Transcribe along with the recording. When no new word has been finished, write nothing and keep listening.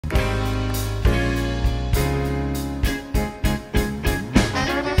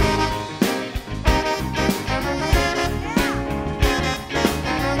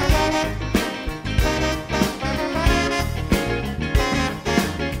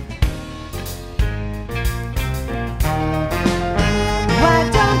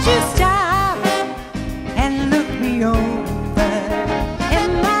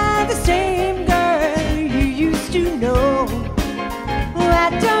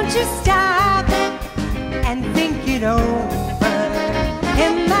don't you stop and think it over.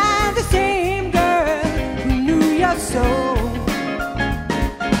 Am I the same girl who knew your soul?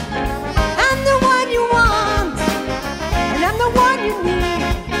 I'm the one you want, and I'm the one you need.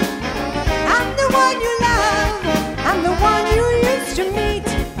 I'm the one you love, I'm the one you used to meet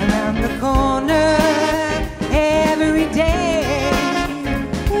around the corner every day.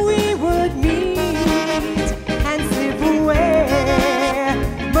 We would meet and slip away,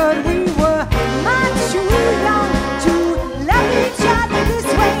 but we were much too young to love each other this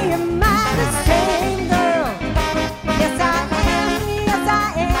way. Am I the same girl? Yes, I am. Yes, I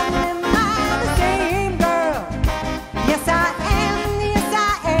am. Am I the same girl? Yes, I am. Yes,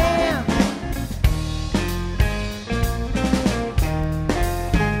 I am.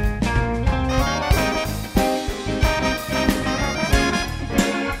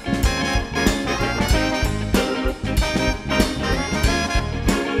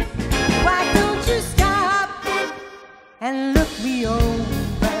 Why don't you stop and look me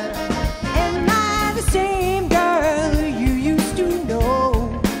over? Am I the same girl you used to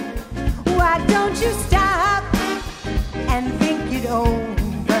know? Why don't you stop and think it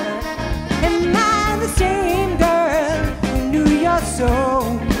over? Am I the same girl who knew your soul?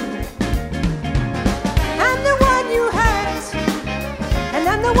 I'm the one you hurt, and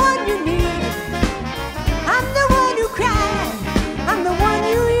I'm the one you need. I'm the one who cried, I'm the one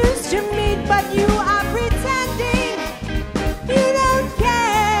you used to meet, but you are pretending you don't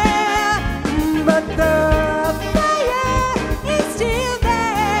care. But the fire is still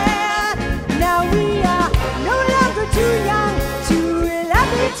there. Now we are no longer too young to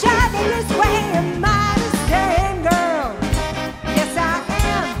love each other this way. Am I the same girl? Yes, I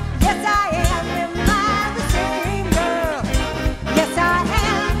am. Yes, I am. Am I the same girl? Yes, I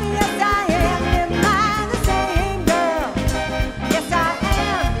am. Yes, I am. Am I the same girl? Yes, I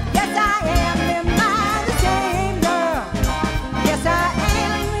am. Yes, I am. Am I the same girl? Yes, I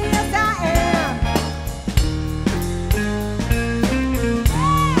am. Yes, I am.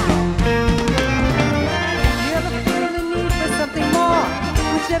 You ever feel the need for something more,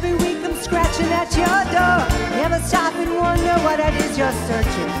 which every week comes scratching at your door? You ever stop and wonder what it is you're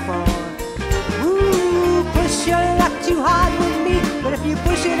searching for? Ooh, push your luck too hard with me, but if you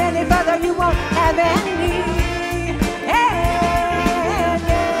push it any further, you won't have any. Hey,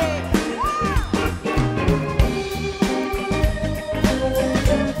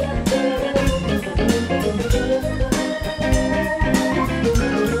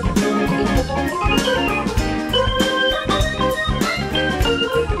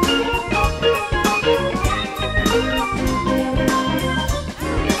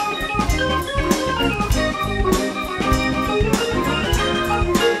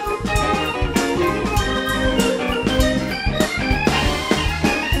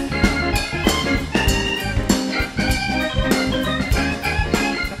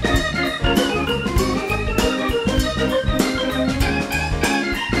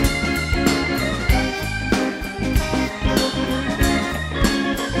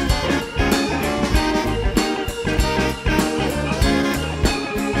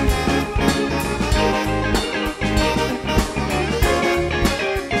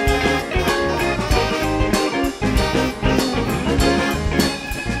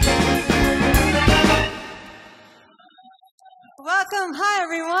 welcome. Hi,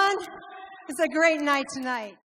 everyone. It's a great night tonight.